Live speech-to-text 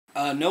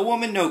No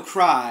Woman, No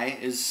Cry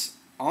is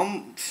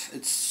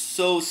it's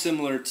so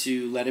similar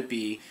to Let It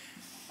Be.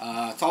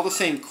 It's all the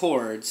same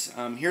chords.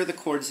 Here are the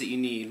chords that you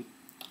need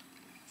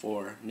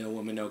for No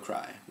Woman, No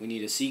Cry. We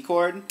need a C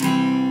chord,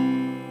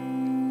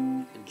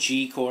 a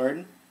G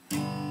chord,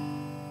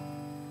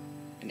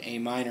 an A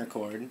minor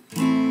chord,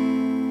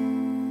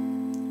 and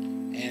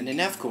an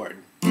F chord.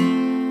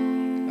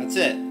 That's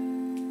it.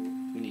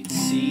 We need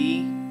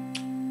C,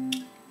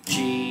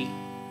 G,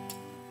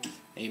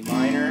 A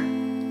minor,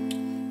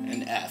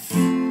 and F.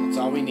 That's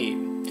all we need.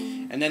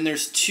 And then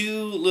there's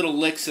two little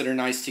licks that are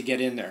nice to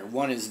get in there.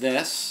 One is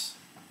this.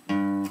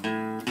 And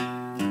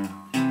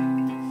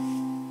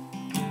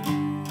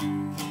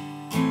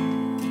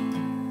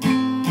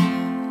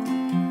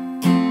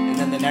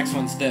then the next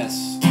one's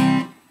this.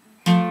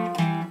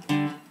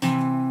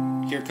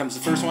 Here comes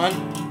the first one.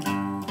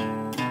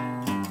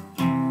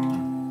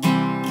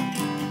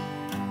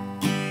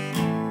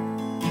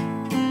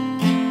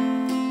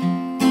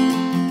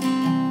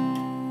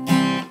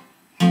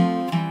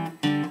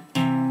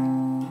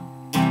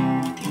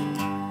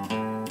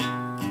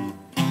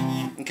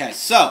 Okay,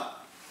 so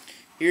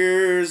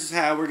here's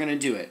how we're going to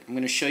do it. I'm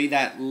going to show you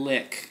that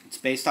lick. It's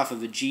based off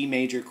of a G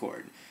major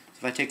chord. So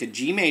if I take a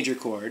G major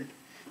chord,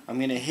 I'm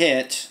going to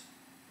hit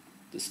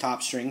this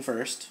top string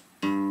first.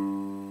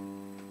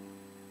 Then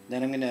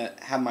I'm going to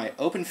have my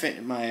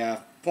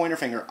pointer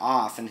finger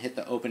off and hit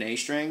the open A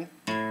string.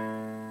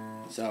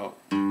 So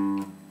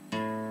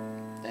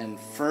then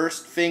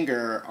first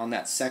finger on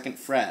that second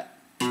fret,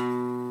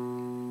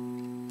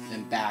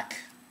 then back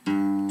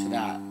to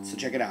that. So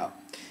check it out.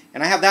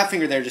 And I have that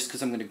finger there just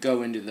because I'm going to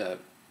go into the...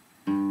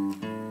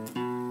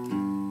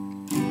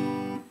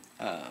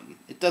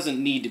 it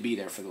doesn't need to be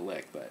there for the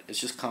lick, but it's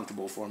just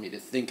comfortable for me to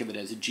think of it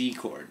as a G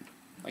chord,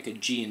 like a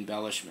G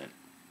embellishment.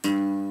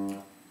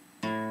 And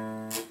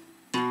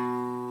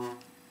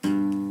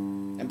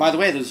by the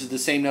way, those are the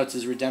same notes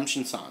as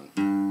Redemption Song,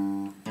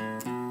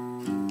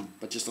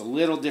 but just a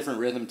little different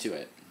rhythm to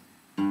it.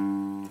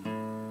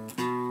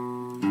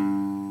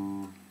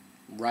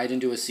 Right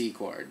into a C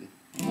chord.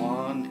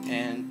 1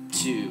 and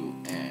 2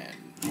 and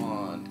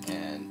 1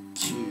 and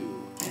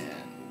 2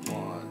 and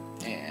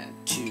 1 and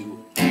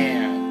 2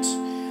 and.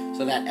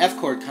 So that F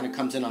chord kind of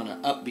comes in on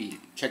an upbeat.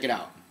 Check it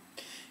out.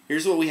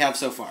 Here's what we have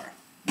so far.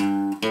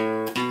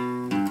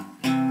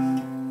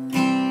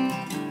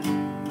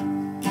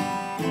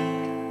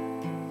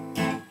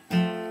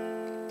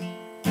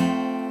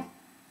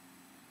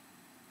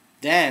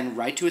 Then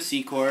right to a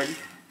C chord.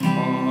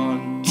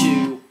 1,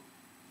 2.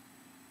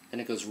 Then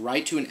it goes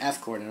right to an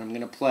F chord, and I'm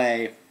going to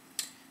play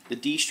the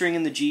D string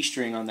and the G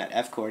string on that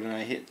F chord, and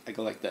I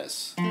go like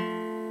this.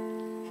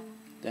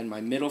 Then my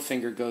middle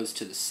finger goes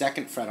to the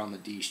second fret on the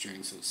D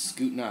string, so it's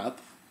scooting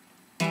up.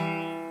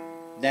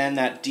 Then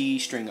that D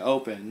string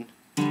open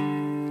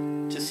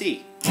to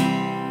C.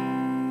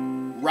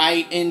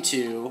 Right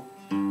into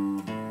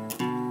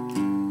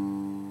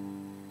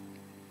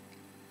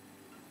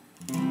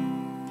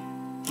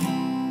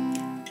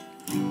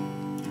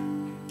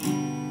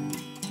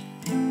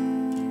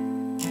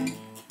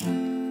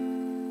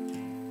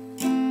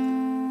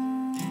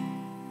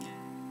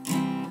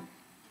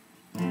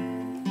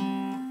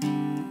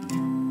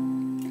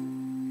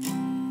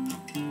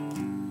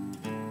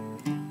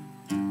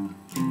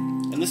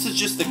this is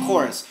just the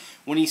chorus.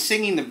 When he's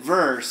singing the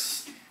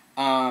verse,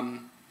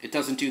 it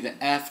doesn't do the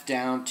F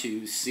down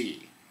to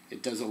C.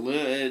 It does a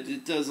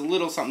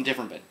little something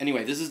different. But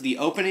anyway, this is the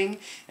opening,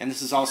 and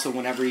this is also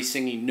whenever he's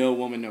singing No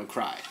Woman, No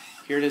Cry.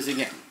 Here it is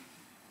again.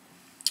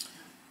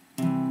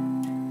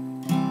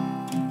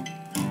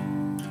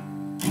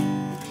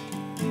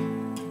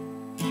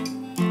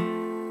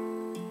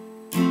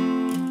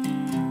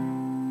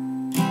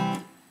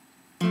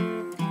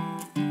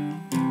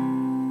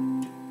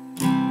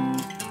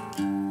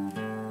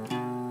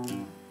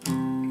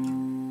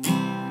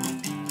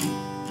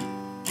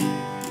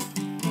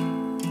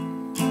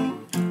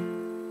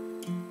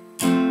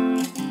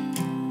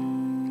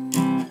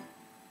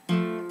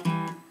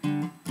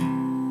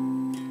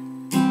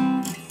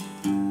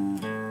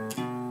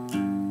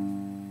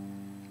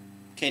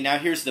 Okay, now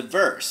here's the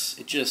verse.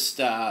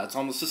 It's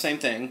almost the same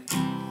thing.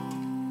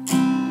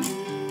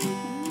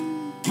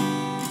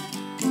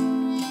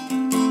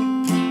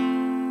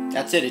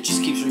 That's it, it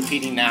just keeps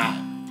repeating that.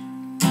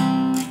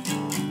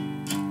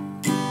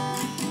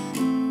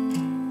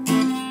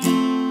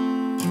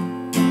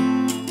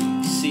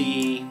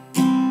 C,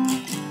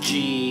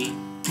 G,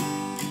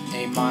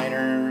 A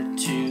minor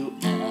to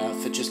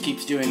F. It just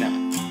keeps doing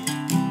that.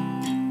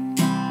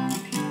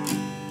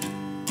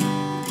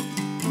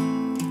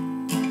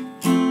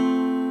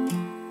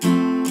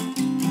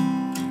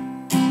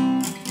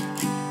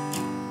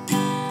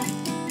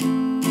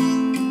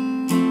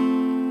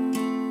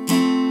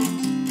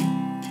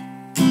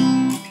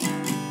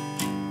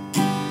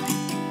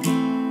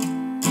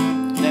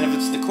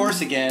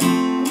 Chorus again.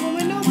 No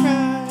woman, no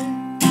cry.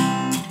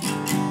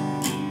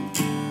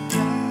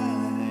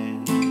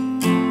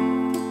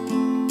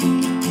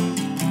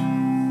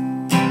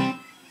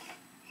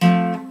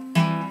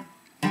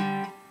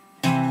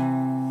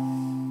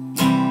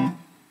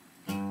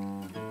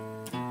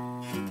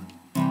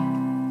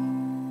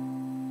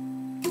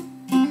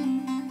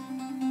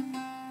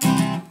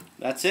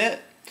 that's it.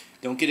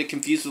 Don't get it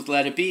confused with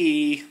Let It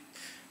Be.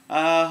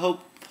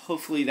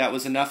 Hopefully that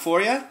was enough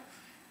for you.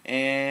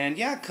 And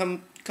yeah,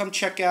 come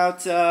check out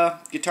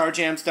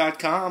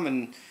guitarjams.com,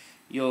 and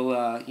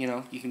you'll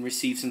you can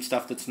receive some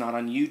stuff that's not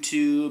on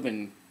YouTube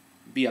and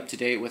be up to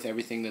date with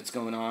everything that's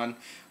going on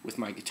with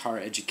my guitar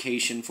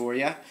education for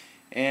you.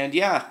 And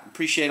yeah,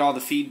 appreciate all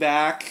the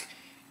feedback.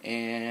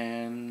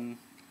 And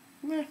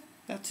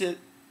that's it.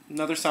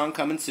 Another song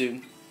coming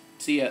soon.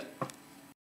 See ya.